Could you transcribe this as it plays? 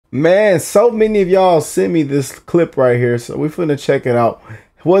Man, so many of y'all sent me this clip right here, so we're finna check it out.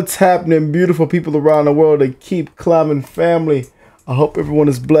 What's happening, beautiful people around the world? They keep climbing family. I hope everyone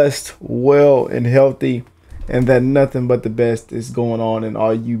is blessed, well, and healthy, and that nothing but the best is going on in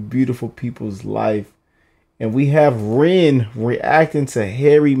all you beautiful people's life. And we have Ren reacting to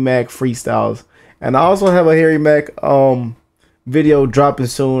Harry Mack freestyles, and I also have a Harry Mack video dropping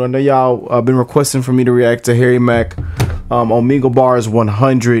soon. I know y'all been requesting for me to react to Harry Mack. Omegle bars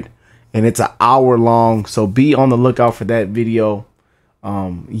 100, and it's an hour long, so be on the lookout for that video.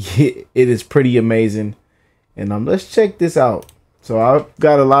 It is pretty amazing, and let's check this out. So I've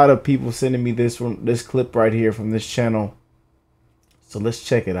got a lot of people sending me this clip right here from this channel, so let's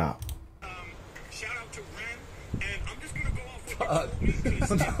check it out. Shout out to Ren, and I'm just gonna go off with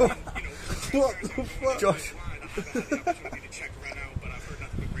What the fuck? Josh.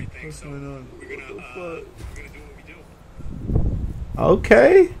 What's going on? We're gonna do what we do.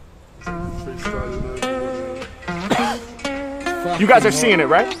 Okay. You guys are seeing it,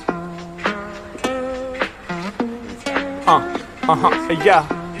 right?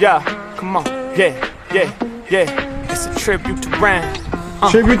 Yeah. Come on. Yeah. It's a tribute to Ren.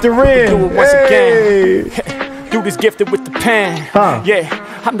 Tribute to Ren. Do it once again. Dude is gifted with the pen.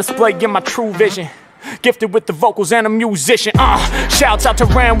 Yeah, I'm displaying my true vision. Gifted with the vocals and a musician. Shouts out to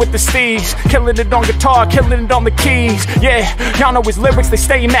Ren with the steez. Killing it on guitar, killing it on the keys. Yeah, y'all know his lyrics, they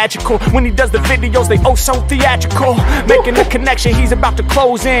stay magical. When he does the videos, they oh so theatrical. Making a connection, he's about to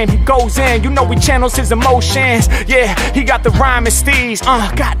close in. He goes in, you know he channels his emotions. Yeah, he got the rhyme and steez.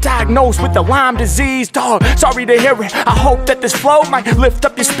 Got diagnosed with the Lyme disease. Dog, sorry to hear it. I hope that this flow might lift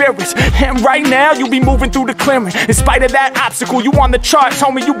up your spirits. And right now, you be moving through the clearing. In spite of that obstacle, you on the charts,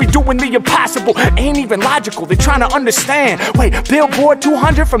 homie, you be doing the impossible. Ain't even logical, they trying to understand. Wait, Billboard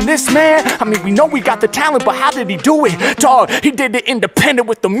 200 from this man? I mean, we know we got the talent, but how did he do it? Dog, he did it independent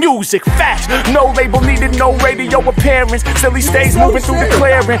with the music. Facts, no label needed, no radio appearance. Still he stays moving through the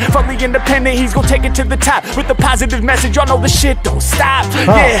clearing. Fully independent, he's gonna take it to the top. With the positive message, y'all know the shit don't stop.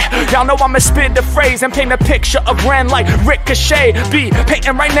 Yeah, y'all know I'ma spit the phrase and paint a picture of Ren like Ricochet. Be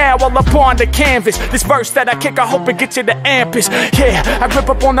painting right now all up on the canvas. This verse that I kick, I hope it gets you the ampus. Yeah, I rip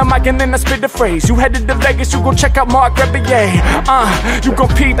up on the mic and then I spit the phrase. You headed to Vegas, you gon' check out Mark Rebier. You gon'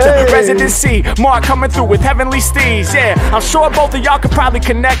 peep the residency. Mark coming through with heavenly steez. Yeah, I'm sure both of y'all could probably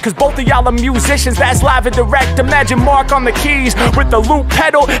connect, cause both of y'all are musicians, that's live and direct. Imagine Mark on the keys with the loop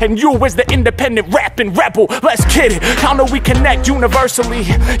pedal, and you as the independent rapping rebel. Let's get it, y'all know we connect universally.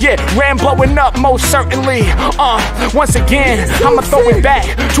 Yeah, Ren blowing up most certainly. Once again, I'ma throw it back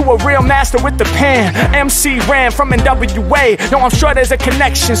to a real master with the pen. MC Ren from NWA. Yo, I'm sure there's a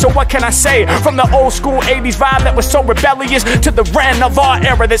connection, so what can I say? From the old school 80s vibe that was so rebellious to the Ren of our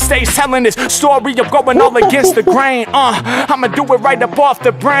era that stays telling this story of going all against the grain. I'ma do it right up off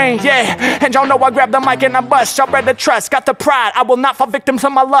the brain, yeah. And y'all know I grab the mic and I bust. Y'all better trust, got the pride. I will not fall victim to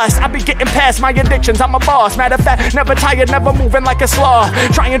my lust. I be getting past my addictions, I'm a boss. Matter of fact, never tired, never moving like a sloth.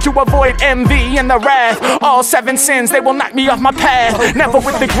 Trying to avoid envy and the wrath. All 7 sins, they will knock me off my path. Never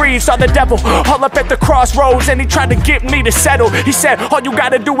with the greed, saw the devil all up at the crossroads, and he tried to get me to settle. He said, all you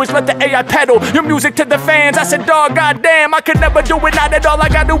gotta do is let the AI pedal your music to the fans. I said, dog, goddamn, I could never do it. Not at all, I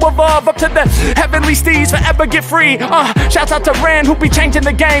got to evolve up to the heavenly steez, forever get free. Shouts out to Ren who be changing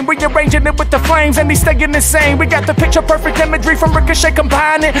the game, rearranging it with the flames, and he's staying insane. We got the picture perfect imagery from Ricochet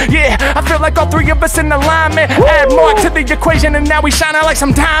combining. Yeah, I feel like all 3 of us in alignment. Add Mark to the equation and now we shining like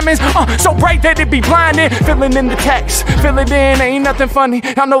some diamonds. So bright that it be blinding. Filling in the text, fill it in, ain't nothing funny.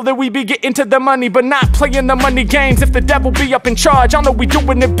 I know that we be getting to the money, but not playing the money games. If the devil be up in charge, I know we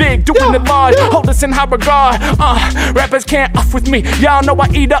doing it big, doing it large. Hold us in high regard. Rappers can't off with me. Y'all know I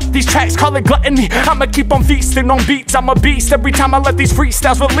eat up these tracks, call it gluttony. I'ma keep on feasting on beats, I'm a beast every time I let these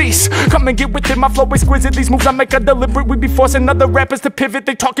freestyles release. Come and get with it, my flow exquisite. These moves I make are deliberate. We be forcing other rappers to pivot.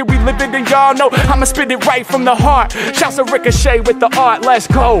 They talk it, we live it, and y'all know I'ma spit it right from the heart. Shouts to Ricochet with the art, let's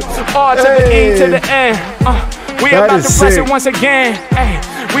go. R to the E to the N. We about to bless it once again. Ay,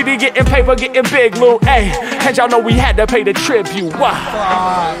 we be getting paper, getting big, Lou. Ay, and y'all know we had to pay the tribute.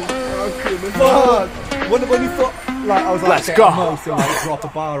 Wow. Fuck. When you thought, like, I was like, let's okay, go. I'm like, drop a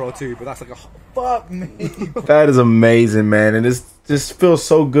bar or two, but that's like a fuck me. That is amazing, man, and it just feels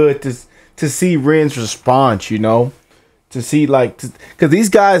so good to see Ren's response. You know, to see because these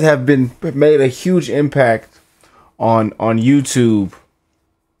guys have made a huge impact on YouTube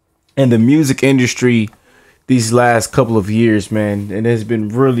and the music industry these last couple of years, man, and it's been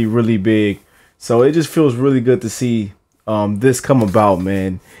really, really big. So it just feels really good to see this come about,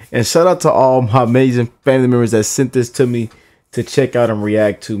 man. And shout out to all my amazing family members that sent this to me to check out and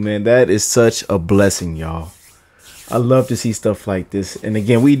react to, man. That is such a blessing, y'all. I love to see stuff like this. And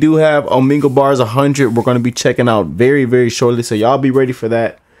again, we do have Omegle Bars 100. We're going to be checking out very, very shortly. So y'all be ready for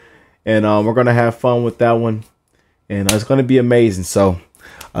that. And we're going to have fun with that one. And it's going to be amazing. So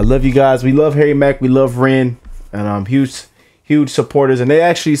I love you guys. We love Harry Mack. We love Ren. And huge supporters. And they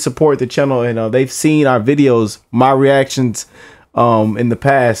actually support the channel. And they've seen our videos, my reactions in the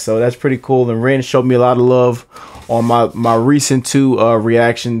past. So that's pretty cool. And Ren showed me a lot of love on my recent 2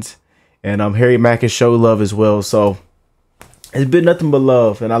 reactions. And Harry Mack has showed love as well. So it's been nothing but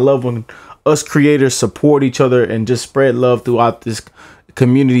love. And I love when us creators support each other and just spread love throughout this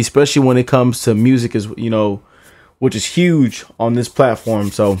community, especially when it comes to music, as you know, which is huge on this platform.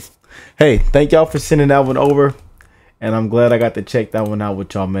 So hey, thank y'all for sending that one over. And I'm glad I got to check that one out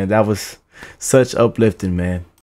with y'all, man. That was such uplifting, man.